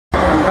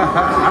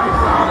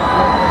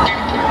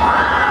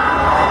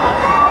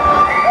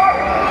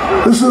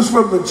This is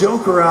from the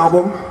Joker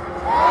album.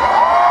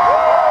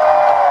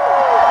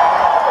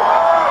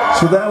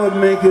 So that would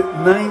make it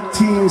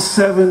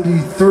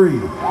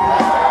 1973.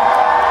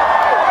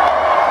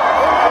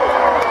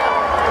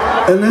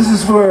 And this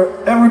is for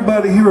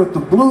everybody here at the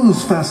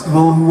Blues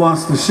Festival who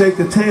wants to shake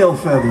a tail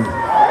feather.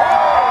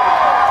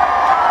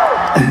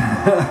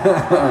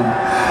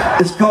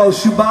 It's called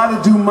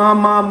Shibata Do Ma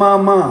Ma Ma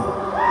Ma.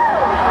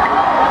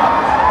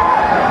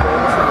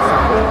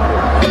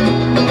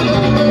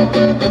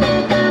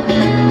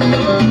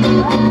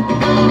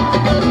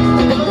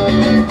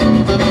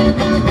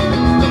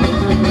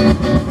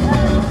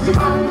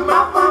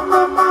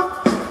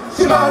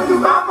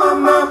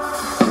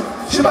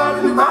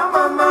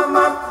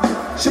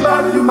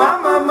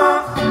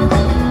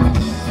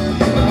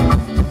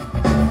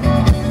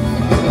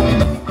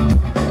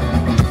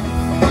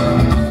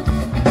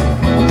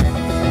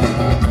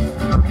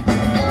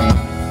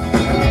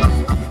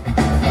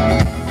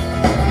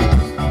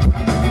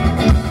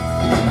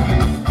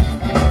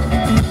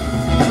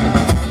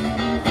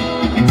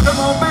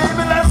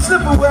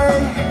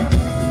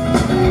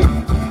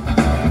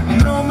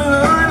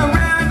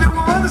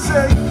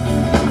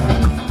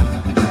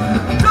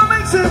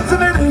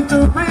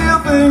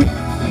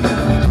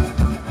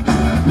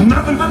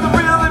 Nothing but the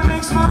real that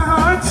makes my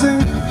heart sing.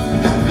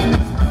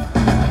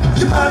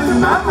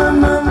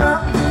 Shabba-dee-ma-ma-ma-ma,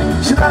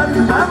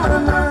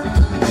 shabba-dee-ma-ma-ma,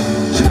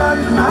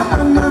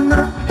 shabba-dee-ma-ma-ma-ma,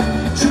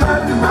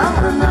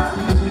 shabba-dee-ma-ma-ma,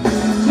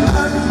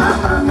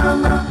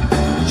 shabba-dee-ma-ma-ma-ma,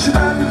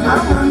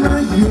 shabba-dee-ma-ma-ma,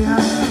 yeah.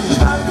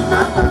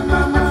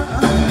 Shabba-dee-ma-ma-ma-ma,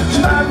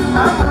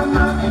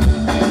 shabba-dee-ma-ma-ma.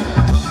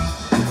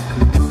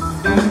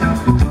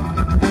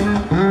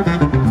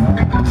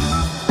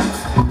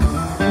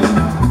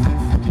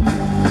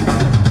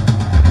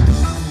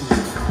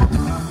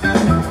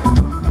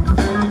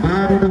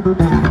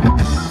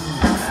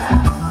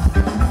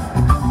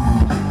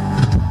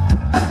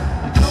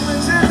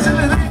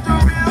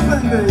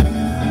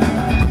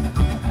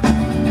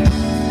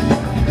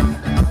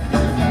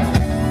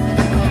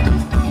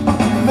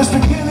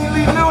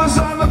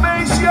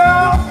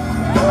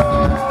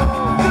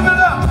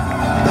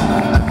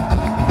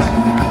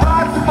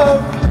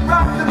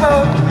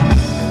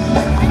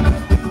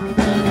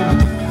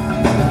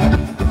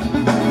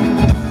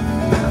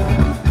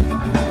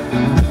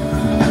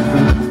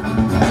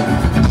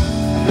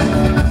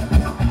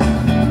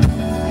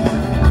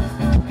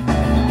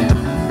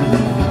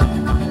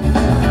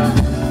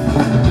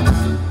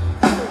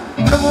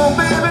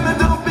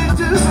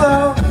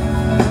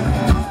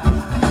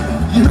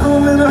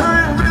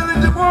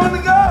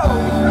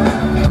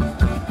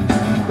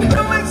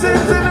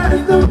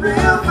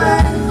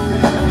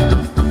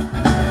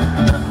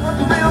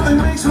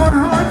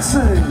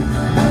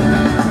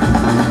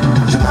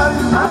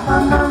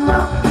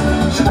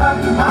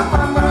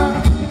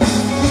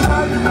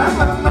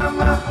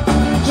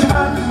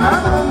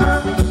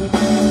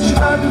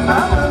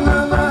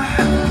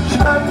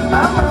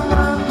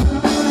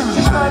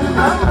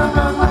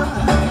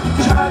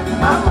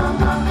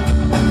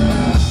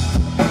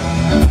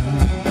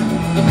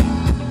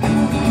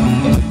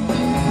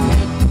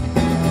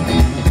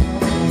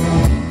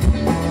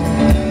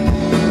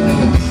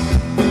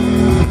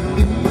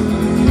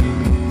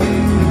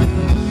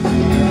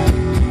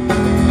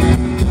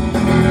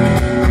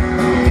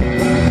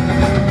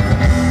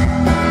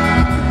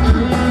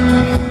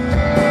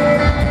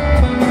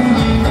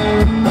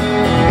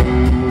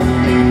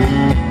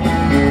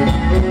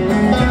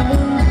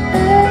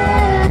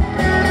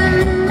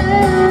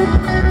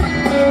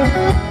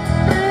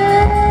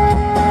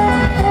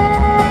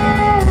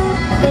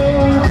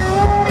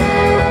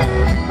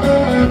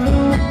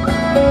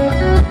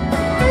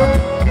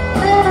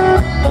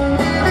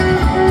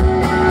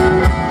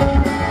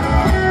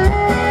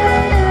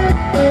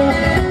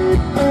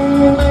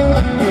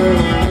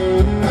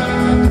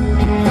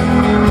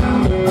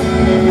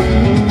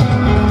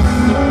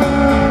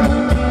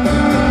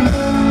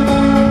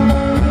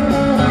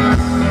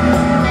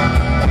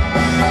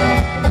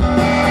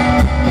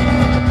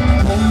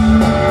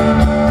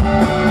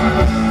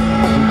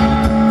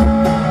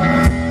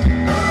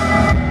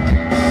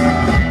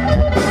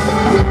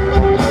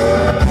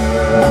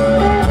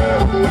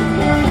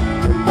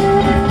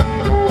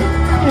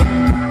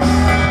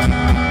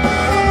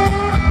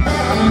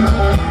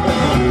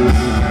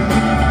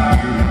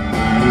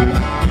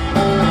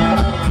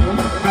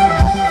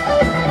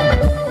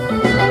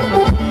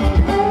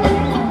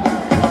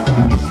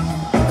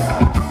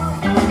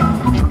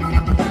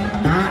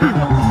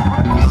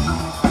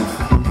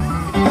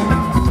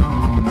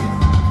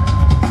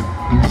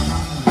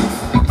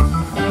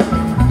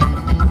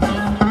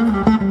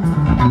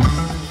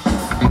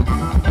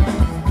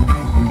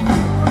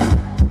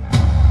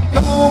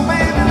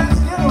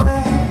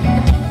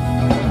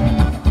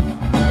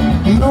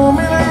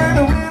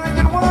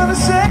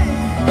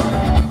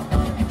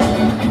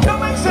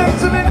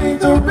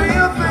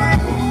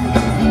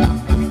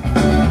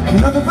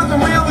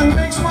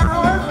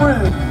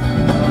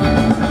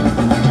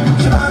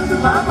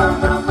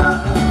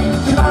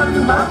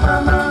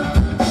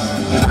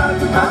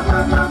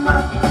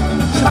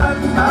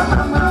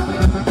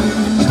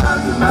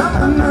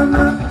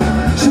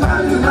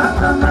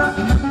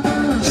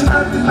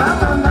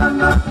 Bye-bye.